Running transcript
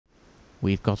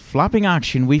We've got flapping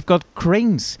action, we've got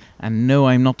cranes, and no,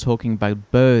 I'm not talking about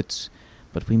birds,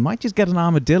 but we might just get an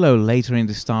armadillo later in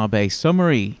the Starbase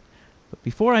summary. But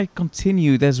before I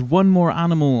continue, there's one more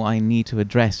animal I need to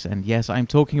address, and yes, I'm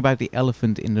talking about the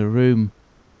elephant in the room.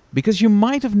 Because you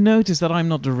might have noticed that I'm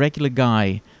not the regular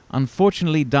guy.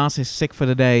 Unfortunately, Das is sick for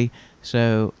the day,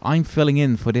 so I'm filling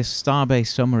in for this Starbase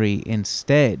summary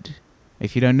instead.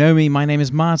 If you don't know me, my name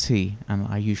is Marty, and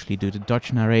I usually do the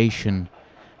Dutch narration.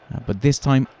 But this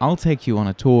time, I'll take you on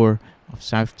a tour of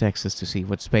South Texas to see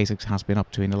what SpaceX has been up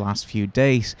to in the last few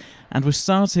days. And we're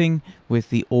starting with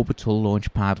the Orbital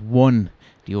Launch Pad 1,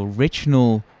 the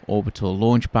original orbital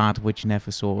launch pad which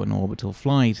never saw an orbital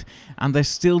flight. And they're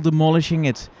still demolishing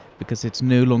it because it's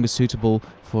no longer suitable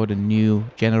for the new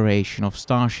generation of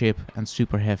Starship and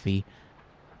Super Heavy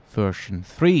version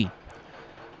 3.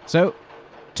 So,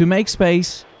 to make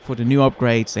space for the new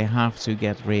upgrades, they have to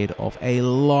get rid of a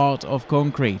lot of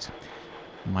concrete.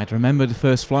 You might remember the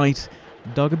first flight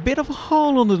dug a bit of a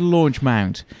hole under the launch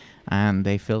mount, and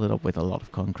they filled it up with a lot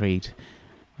of concrete.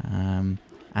 And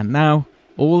now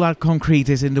all that concrete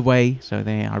is in the way, so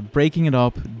they are breaking it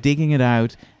up, digging it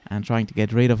out, and trying to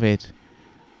get rid of it.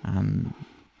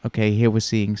 Okay, here we're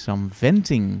seeing some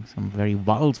venting, some very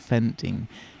wild venting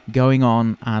going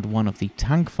on at one of the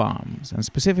tank farms, and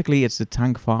specifically it's the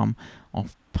tank farm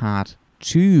of Pad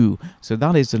 2. So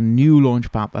that is the new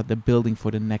launch pad that they're building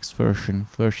for the next version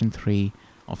 3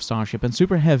 of Starship and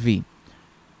Super Heavy.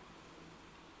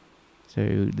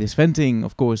 So this venting,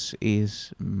 of course,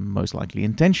 is most likely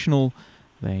intentional.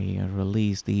 They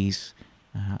release these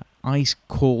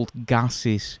ice-cold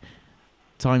gases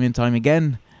time and time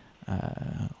again,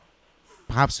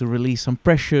 perhaps to release some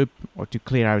pressure, or to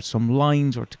clear out some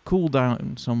lines, or to cool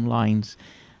down some lines.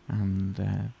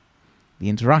 And the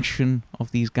interaction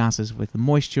of these gases with the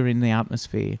moisture in the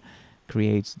atmosphere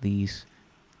creates these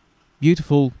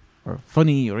beautiful, or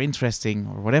funny, or interesting,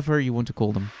 or whatever you want to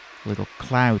call them, little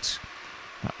clouds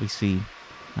that we see.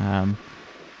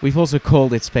 We've also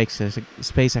called it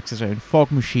SpaceX's own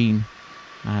fog machine,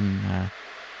 and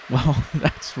well,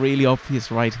 that's really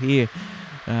obvious right here,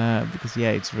 because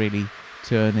yeah, it's really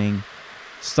turning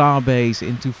Starbase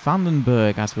into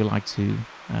Vandenberg, as we like to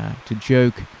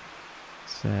joke.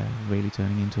 It's really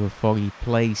turning into a foggy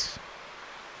place.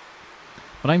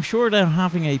 But I'm sure they're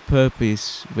having a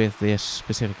purpose with this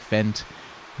specific vent.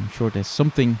 I'm sure there's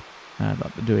something that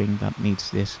they're doing that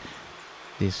needs this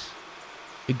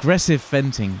aggressive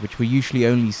venting, which we usually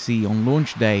only see on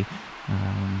launch day.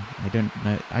 I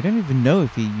don't even know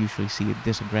if we usually see it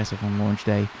this aggressive on launch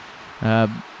day.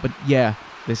 But yeah,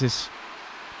 this is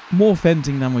more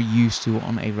venting than we're used to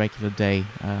on a regular day.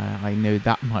 I know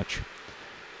that much.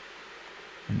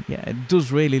 And yeah, it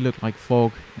does really look like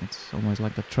fog. It's almost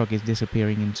like the truck is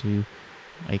disappearing into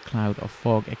a cloud of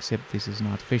fog, except this is an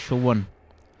artificial one.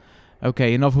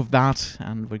 Okay, enough of that,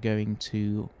 and we're going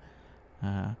to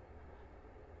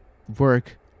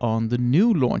work on the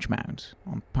new launch mount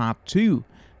on Pad 2,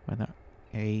 where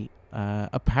they're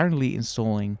apparently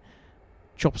installing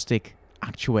Chopstick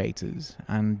actuators.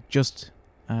 And just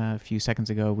a few seconds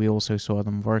ago, we also saw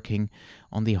them working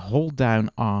on the hold-down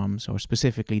arms, or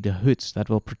specifically the hoods that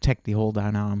will protect the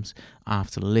hold-down arms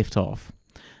after liftoff.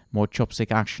 More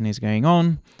chopstick action is going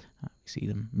on. We see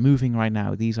them moving right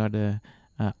now. These are the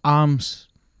arms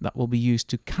that will be used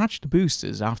to catch the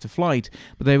boosters after flight,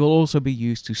 but they will also be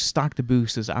used to stack the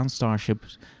boosters and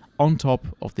starships on top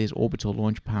of this orbital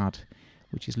launch pad,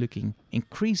 which is looking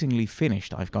increasingly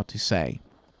finished, I've got to say.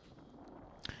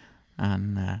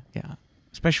 And yeah,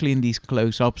 especially in these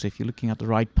close-ups, if you're looking at the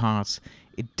right parts,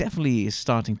 it definitely is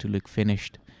starting to look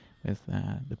finished, with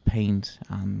the paint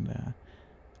and the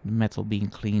metal being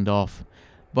cleaned off.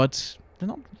 But they're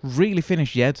not really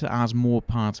finished yet, as more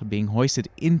parts are being hoisted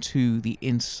into the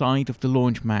inside of the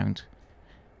launch mount.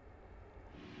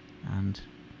 And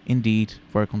indeed,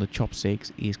 work on the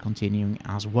chopsticks is continuing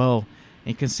as well.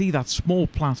 And you can see that small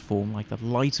platform, like that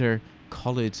lighter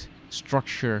colored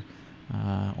structure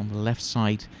on the left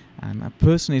side, and a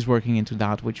person is working into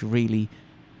that, which really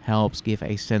helps give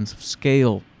a sense of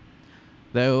scale.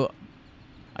 Though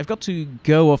I've got to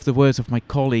go off the words of my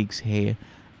colleagues here,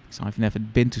 because I've never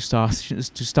been to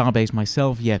Starbase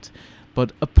myself yet,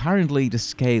 but apparently the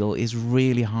scale is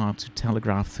really hard to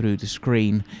telegraph through the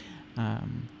screen.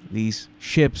 These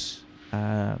ships,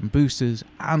 boosters,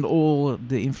 and all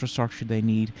the infrastructure they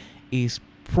need is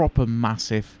proper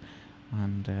massive,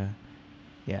 and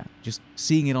yeah, just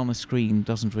seeing it on the screen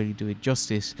doesn't really do it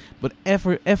justice. But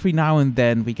every now and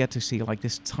then we get to see like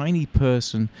this tiny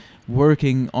person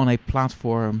working on a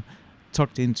platform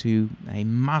tucked into a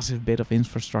massive bit of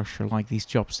infrastructure like these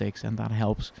chopsticks, and that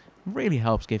helps Really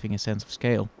helps giving a sense of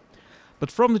scale. But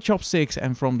from the chopsticks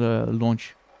and from the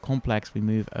launch complex, we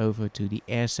move over to the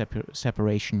air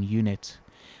separation unit.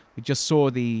 We just saw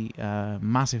the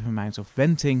massive amounts of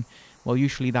venting. Well,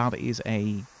 usually that is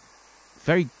a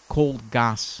very cold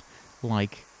gas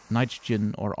like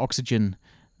nitrogen or oxygen,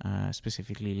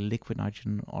 specifically liquid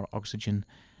nitrogen or oxygen.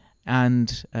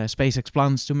 And SpaceX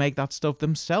plans to make that stuff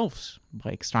themselves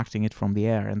by extracting it from the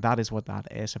air. And that is what that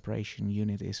air separation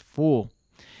unit is for.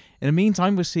 In the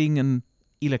meantime, we're seeing an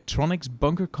electronics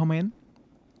bunker come in.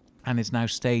 And it's now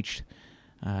staged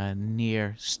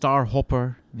near Star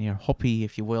Hopper, near Hoppy,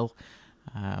 if you will.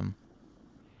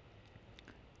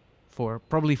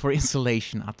 Probably for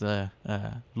installation at the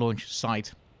launch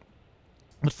site.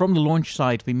 But from the launch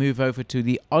site, we move over to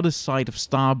the other side of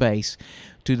Starbase,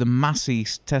 to the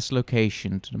Masseys test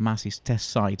location, to the Masseys test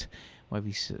site, where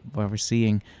we're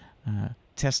seeing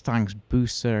test tanks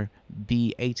booster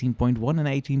B 18.1 and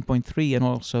 18.3, and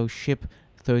also ship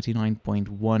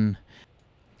 39.1.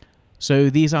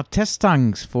 So these are test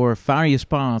tanks for various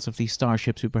parts of the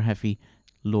Starship Super Heavy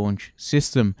launch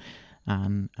system,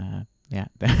 and yeah,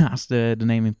 as the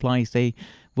name implies, they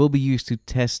will be used to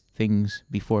test things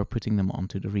before putting them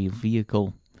onto the real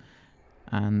vehicle.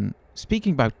 And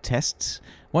speaking about tests,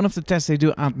 one of the tests they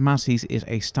do at Masseys is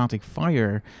a static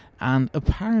fire, and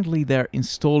apparently they're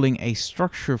installing a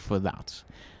structure for that.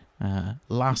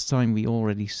 Last time we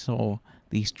already saw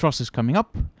these trusses coming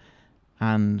up,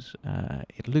 and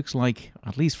it looks like,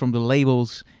 at least from the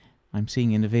labels I'm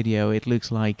seeing in the video, it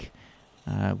looks like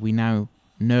we now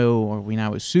know, or we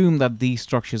now assume, that these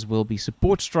structures will be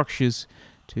support structures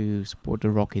to support the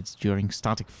rockets during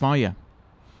static fire.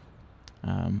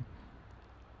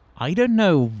 I don't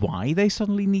know why they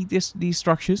suddenly need these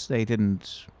structures. They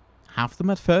didn't have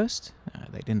them at first.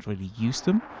 They didn't really use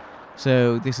them.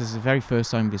 So this is the very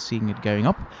first time we're seeing it going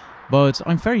up. But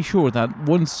I'm very sure that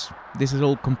once this is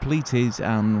all completed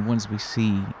and once we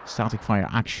see static fire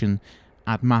action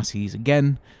at Masseys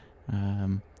again,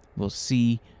 we'll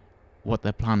see what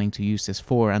they're planning to use this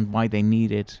for and why they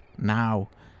need it now.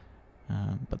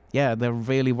 But yeah, they're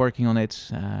really working on it.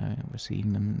 We're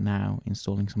seeing them now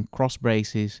installing some cross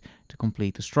braces to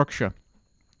complete the structure.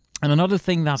 And another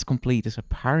thing that's complete is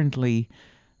apparently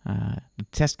the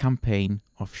test campaign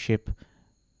of ship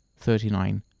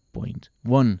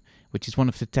 39.1, which is one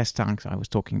of the test tanks I was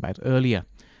talking about earlier.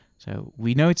 So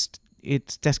we know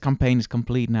its test campaign is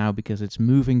complete now because it's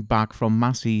moving back from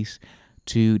Masseys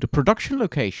to the production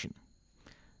location.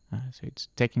 So it's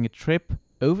taking a trip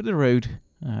over the road,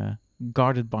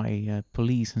 guarded by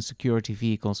police and security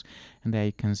vehicles, and there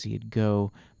you can see it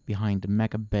go behind the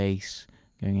mega base,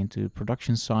 going into the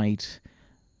production site,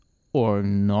 or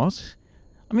not.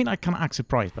 I mean, I kind of act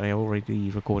surprised, but I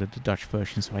already recorded the Dutch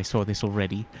version, so I saw this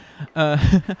already.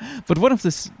 But one of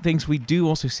the things we do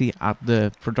also see at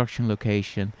the production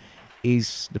location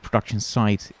is the production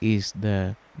site, is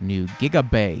the new Giga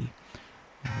Bay.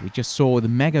 We just saw the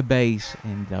mega base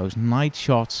in those night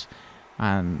shots,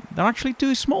 and they're actually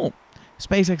too small.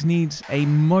 SpaceX needs a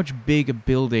much bigger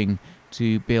building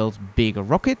to build bigger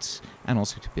rockets and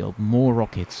also to build more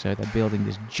rockets. So they're building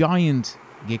this giant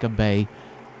Giga Bay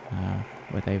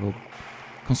where they will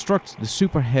construct the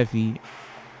super heavy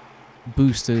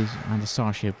boosters and the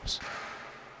starships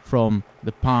from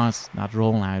the parts that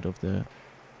roll out of the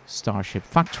Starship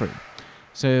factory.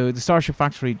 So the Starship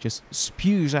factory just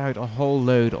spews out a whole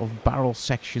load of barrel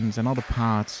sections and other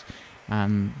parts,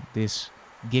 and this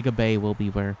Giga Bay will be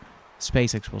where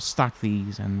SpaceX will stack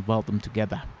these and weld them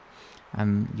together.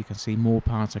 And you can see more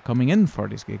parts are coming in for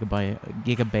this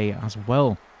Giga Bay as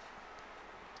well.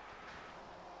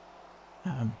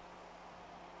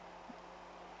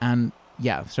 And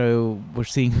yeah, so we're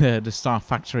seeing the Star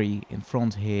Factory in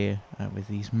front here with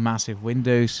these massive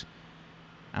windows.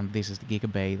 And this is the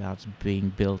Giga Bay that's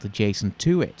being built adjacent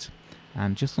to it.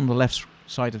 And just on the left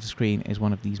side of the screen is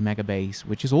one of these mega bays,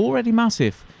 which is already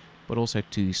massive, but also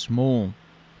too small.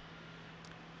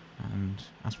 And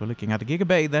as we're looking at the Giga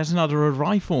Bay, there's another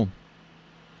arrival.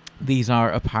 These are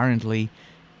apparently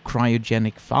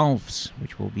cryogenic valves,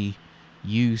 which will be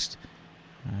used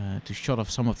to shut off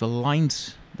some of the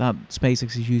lines that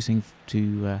SpaceX is using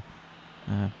to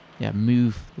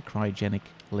move the cryogenic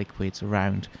liquids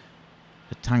around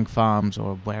the tank farms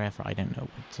or wherever. I don't know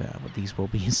what these will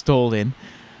be installed in.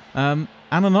 And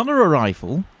another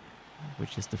arrival,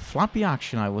 which is the flappy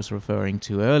action I was referring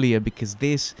to earlier, because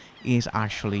this is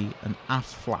actually an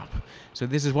aft flap. So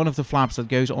this is one of the flaps that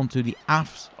goes onto the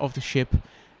aft of the ship,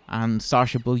 and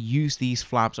Starship will use these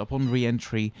flaps upon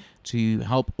re-entry to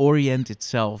help orientate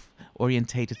itself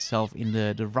in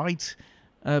the right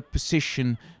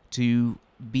position to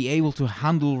be able to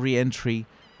handle re-entry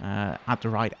at the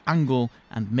right angle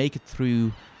and make it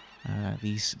through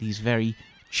these very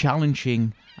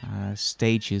challenging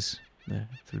stages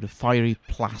through the fiery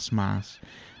plasmas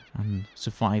and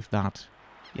survive that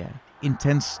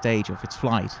intense stage of its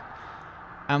flight.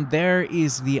 And there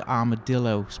is the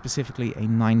Armadillo, specifically a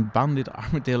 9-banded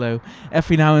Armadillo.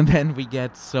 Every now and then we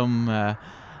get some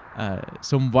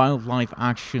wildlife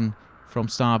action from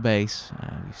Starbase.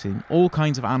 We've seen all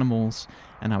kinds of animals,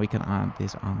 and now we can add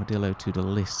this Armadillo to the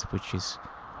list, which is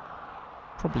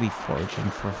probably foraging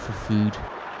for food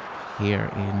here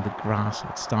in the grass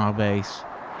at Starbase.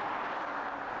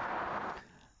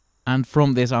 And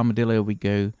from this Armadillo we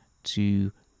go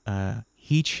to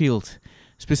heat shield,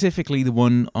 specifically the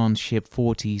one on Ship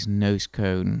 40's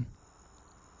Nosecone.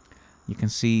 You can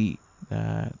see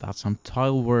that some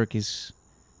tile work is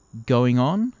going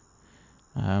on.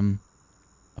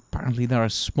 Apparently there are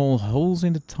small holes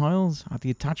in the tiles at the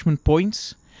attachment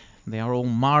points. They are all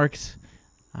marked,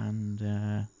 and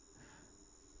the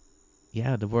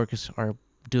workers are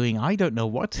doing I don't know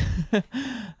what.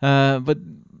 But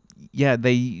yeah,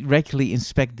 they regularly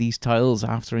inspect these tiles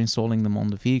after installing them on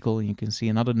the vehicle. You can see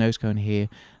another Nosecone here,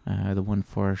 the one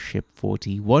for Ship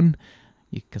 41.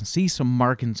 You can see some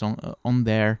markings on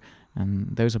there,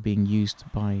 and those are being used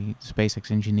by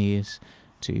SpaceX engineers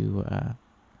to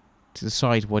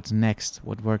decide what's next,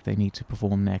 what work they need to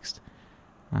perform next.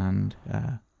 And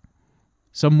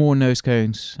some more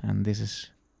Nosecones, and this is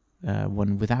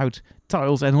one without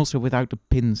tiles and also without the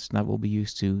pins that will be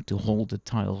used to hold the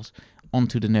tiles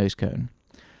onto the Nosecone.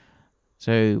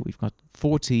 So we've got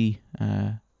 40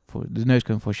 for the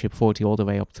Nosecone for Ship 40 all the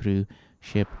way up through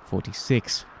Ship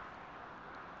 46.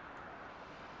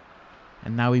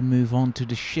 And now we move on to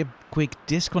the ship quick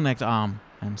disconnect arm,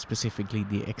 and specifically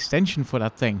the extension for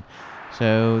that thing.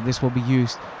 So this will be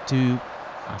used to,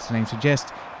 as the name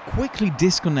suggests, quickly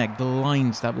disconnect the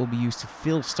lines that will be used to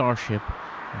fill Starship.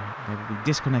 They will be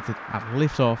disconnected at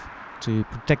liftoff to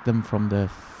protect them from the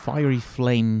fiery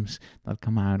flames that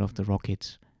come out of the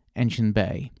rocket's engine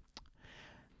bay.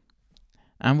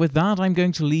 And with that, I'm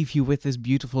going to leave you with this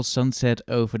beautiful sunset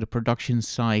over the production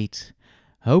site.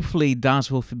 Hopefully Daz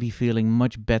will be feeling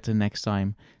much better next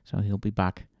time, so he'll be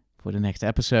back for the next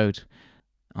episode.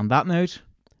 On that note,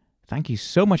 thank you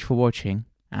so much for watching,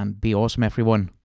 and be awesome everyone.